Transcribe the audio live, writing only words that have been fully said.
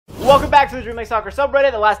Welcome back to the Dream League Soccer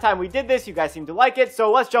subreddit. The last time we did this, you guys seemed to like it, so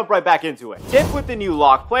let's jump right back into it. Tip with the new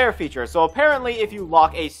lock player feature. So apparently, if you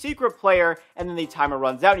lock a secret player and then the timer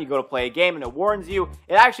runs out and you go to play a game and it warns you,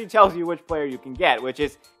 it actually tells you which player you can get, which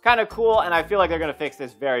is kind of cool, and I feel like they're going to fix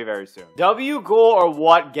this very, very soon. W goal or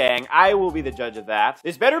what, gang? I will be the judge of that.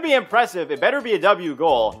 This better be impressive. It better be a W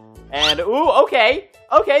goal. And, ooh, okay,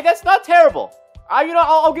 that's not terrible.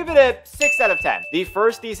 I'll give it a 6 out of 10. The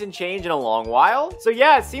first decent change in a long while. So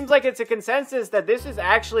yeah, it seems like it's a consensus that this is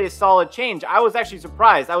actually a solid change. I was actually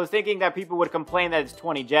surprised. I was thinking that people would complain that it's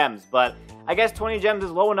 20 gems, but I guess 20 gems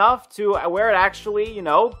is low enough to where it actually,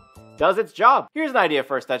 does its job. Here's an idea for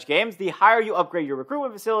First Touch Games. The higher you upgrade your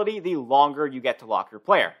recruitment facility, the longer you get to lock your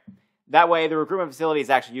player. That way, the recruitment facility is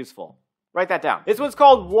actually useful. Write that down. This one's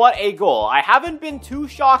called What a Goal. I haven't been too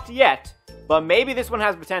shocked yet, but maybe this one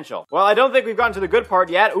has potential. Well, I don't think we've gotten to the good part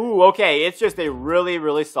yet. Ooh, okay, it's just a really,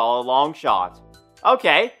 really solid long shot.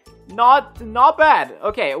 Okay, not bad.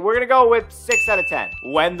 Okay, we're gonna go with 6 out of 10.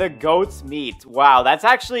 When the goats meet. Wow, that's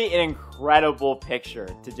actually an incredible picture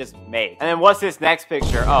to just make. And then what's this next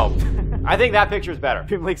picture? Oh, I think that picture is better.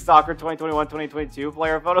 Dream League Soccer 2021-2022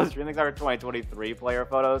 player photos, Dream League Soccer 2023 player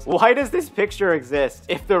photos. Why does this picture exist?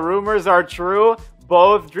 If the rumors are true,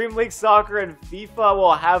 both Dream League Soccer and FIFA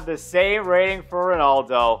will have the same rating for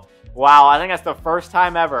Ronaldo. Wow, I think that's the first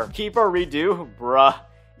time ever. Keep or redo? Bruh.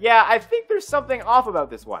 Yeah, I think there's something off about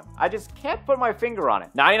this one. I just can't put my finger on it.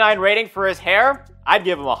 99 rating for his hair? I'd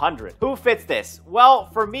give him 100. Who fits this? Well,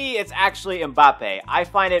 for me, it's actually Mbappe. I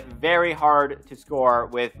find it very hard to score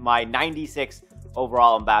with my 96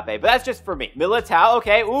 overall Mbappe, but that's just for me. Militao,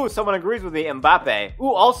 okay. Ooh, someone agrees with me. Mbappe.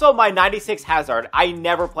 Ooh, also my 96 Hazard. I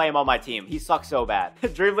never play him on my team. He sucks so bad.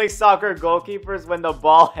 Dream League Soccer goalkeepers when the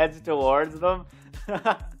ball heads towards them.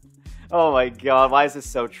 Oh my god, why is this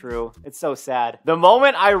so true? It's so sad. The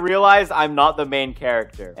moment I realized I'm not the main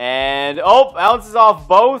character. And, oh, bounces off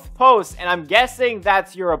both posts. And I'm guessing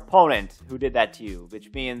that's your opponent who did that to you,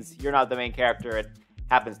 which means you're not the main character. It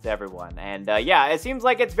happens to everyone. And, yeah, it seems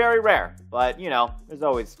like it's very rare. But, there's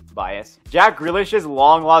always bias. Jack Grealish's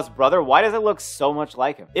long-lost brother, why does it look so much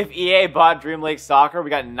like him? If EA bought Dream League Soccer, we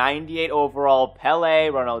got 98 overall Pele,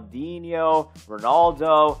 Ronaldinho,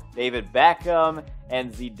 Ronaldo, David Beckham,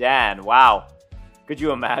 and Zidane. Wow. Could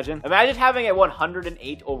you imagine? Imagine having a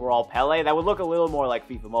 108 overall Pele. That would look a little more like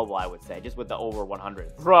FIFA Mobile, I would say, just with the over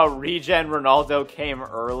 100. Bro, regen Ronaldo came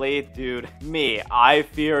early. Dude, me, I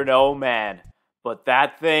fear no man. But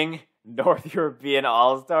that thing, North European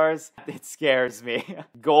All-Stars, it scares me.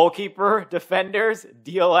 Goalkeeper, defenders,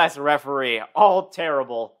 DLS referee, all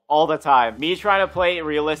terrible, all the time. Me trying to play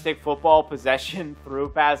realistic football, possession, through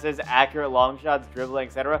passes, accurate long shots, dribbling,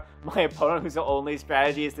 etc. My opponent whose only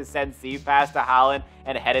strategy is to send C pass to Haaland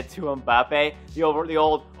and head it to Mbappe. The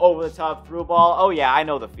old over-the-top through ball. Oh yeah, I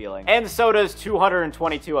know the feeling. And so does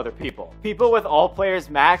 222 other people. People with all players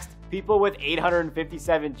maxed, people with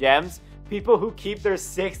 857 gems, people who keep their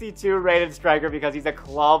 62 rated striker because he's a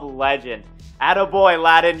club legend. Attaboy,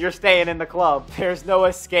 Latin, you're staying in the club. There's no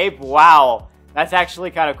escape. Wow. That's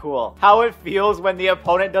actually kind of cool. How it feels when the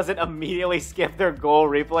opponent doesn't immediately skip their goal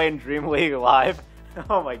replay in Dream League Live.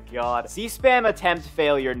 Oh my god. C-spam attempt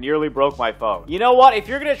failure nearly broke my phone. You know what? If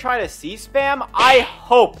you're gonna try to C-spam, I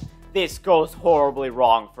hope this goes horribly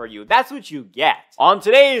wrong for you. That's what you get. On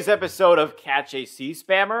today's episode of Catch a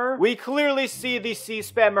C-Spammer, we clearly see the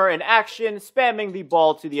C-Spammer in action, spamming the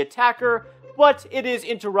ball to the attacker, but it is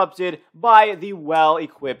interrupted by the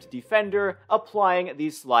well-equipped defender applying the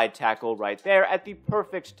slide tackle right there at the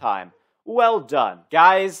perfect time. Well done.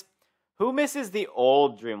 Guys, who misses the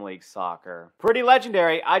old Dream League Soccer? Pretty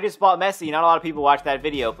legendary. I just bought Messi. Not a lot of people watched that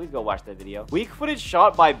video. Please go watch that video. Weak footage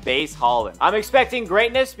shot by Base Holland. I'm expecting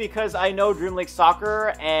greatness because I know Dream League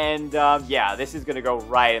Soccer, and yeah, this is gonna go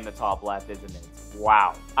right in the top left, isn't it?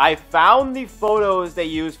 Wow. I found the photos they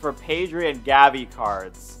used for Pedri and Gavi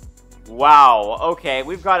cards. Wow. Okay,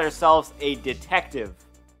 we've got ourselves a detective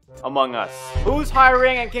among us. Who's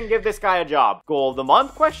hiring and can give this guy a job? Goal of the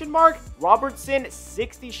month, question mark? Robertson,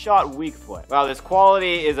 60 shot weak foot. Wow, this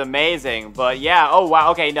quality is amazing, but yeah, oh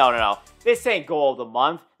wow, okay, no. This ain't goal of the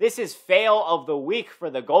month. This is fail of the week for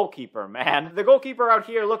the goalkeeper, man. The goalkeeper out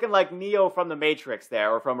here looking like Neo from the Matrix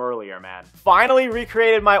there, or from earlier, man. Finally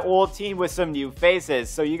recreated my old team with some new faces.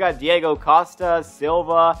 So you got Diego Costa,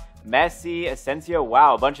 Silva, Messi, Asensio.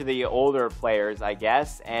 Wow, a bunch of the older players, I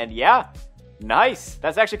guess. And yeah, nice.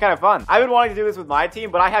 That's actually kind of fun. I've been wanting to do this with my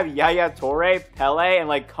team, but I have Yaya Toure, Pele, and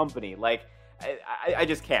like company. Like, I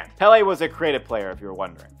just can't. Pele was a creative player, if you were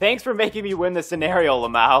wondering. Thanks for making me win the scenario,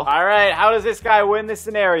 Lamau. All right, how does this guy win this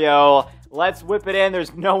scenario? Let's whip it in.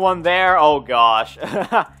 There's no one there. Oh, gosh.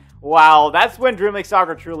 Wow, that's when Dream League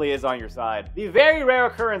Soccer truly is on your side. The very rare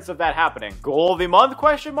occurrence of that happening. Goal of the month,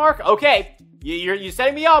 question mark? Okay, you're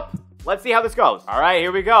setting me up. Let's see how this goes. All right,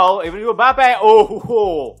 here we go. Even Mbappe.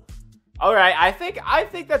 Oh, all right. I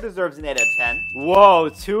think that deserves an 8 out of 10. Whoa,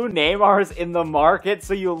 2 Neymars in the market.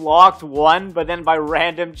 So you locked one, but then by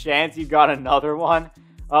random chance you got another one.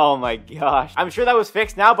 Oh my gosh. I'm sure that was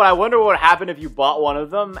fixed now, but I wonder what would happen if you bought one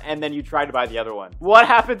of them and then you tried to buy the other one. What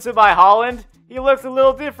happened to my Holland? He looks a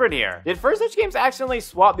little different here. Did First Touch Games accidentally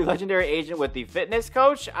swap the legendary agent with the fitness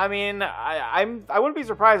coach? I mean, I wouldn't be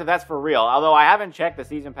surprised if that's for real, although I haven't checked the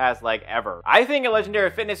season pass like ever. I think a legendary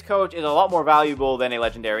fitness coach is a lot more valuable than a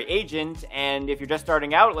legendary agent, and if you're just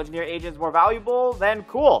starting out, legendary agent's more valuable, then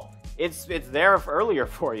cool. It's there earlier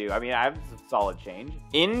for you. I mean, I have a solid change.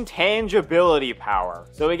 Intangibility power.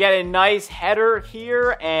 So we get a nice header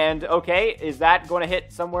here, and okay, is that going to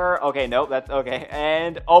hit somewhere? Okay, nope, that's okay.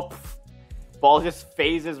 And oh, ball just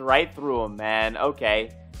phases right through him, man.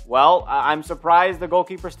 Okay. Well, I'm surprised the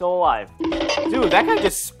goalkeeper's still alive. Dude, that guy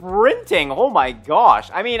just sprinting. Oh my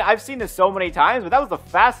gosh. I mean, I've seen this so many times, but that was the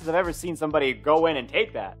fastest I've ever seen somebody go in and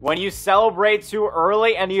take that. When you celebrate too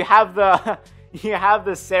early and you have the you have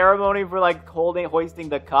the ceremony for like hoisting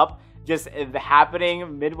the cup just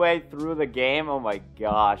happening midway through the game. Oh my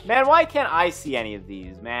gosh. Man, why can't I see any of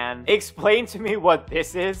these, man? Explain to me what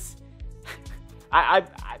this is.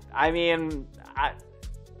 I mean,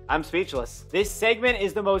 I'm speechless. This segment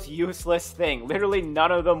is the most useless thing. Literally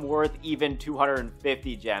none of them worth even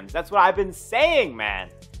 250 gems. That's what I've been saying, man.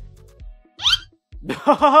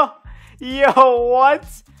 Yo, what?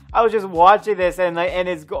 I was just watching this and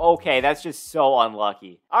it's okay. That's just so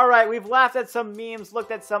unlucky. All right, we've laughed at some memes,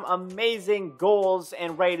 looked at some amazing goals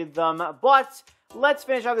and rated them, but let's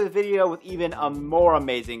finish off this video with even more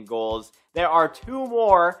amazing goals. There are 2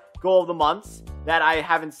 more goal of the months that I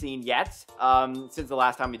haven't seen yet since the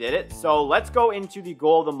last time we did it. So let's go into the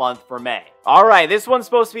goal of the month for May. All right, this one's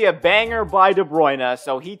supposed to be a banger by De Bruyne.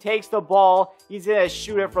 So he takes the ball, he's gonna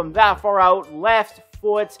shoot it from that far out, left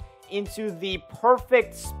foot into the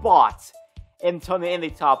perfect spot in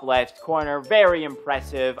the top left corner. Very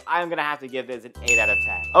impressive. I'm gonna have to give this an 8 out of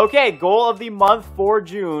 10. Okay, goal of the month for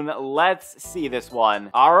June. Let's see this one.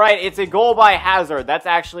 All right, it's a goal by Hazard. That's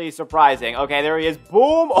actually surprising. Okay, there he is.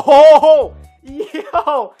 Boom. Oh,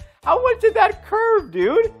 yo, how much did that curve,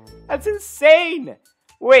 dude? That's insane.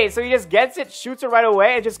 Wait, so he just gets it, shoots it right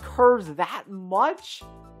away, and just curves that much?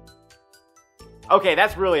 Okay,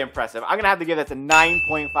 that's really impressive. I'm gonna have to give this a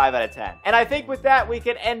 9.5 out of 10. And I think with that, we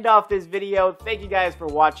can end off this video. Thank you guys for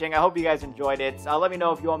watching. I hope you guys enjoyed it. Let me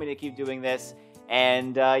know if you want me to keep doing this.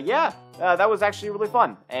 And yeah, that was actually really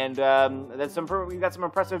fun. And we got some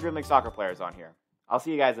impressive Dream League Soccer players on here. I'll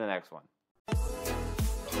see you guys in the next one.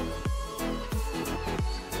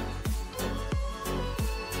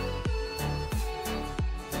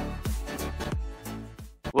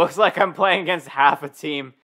 Looks like I'm playing against half a team.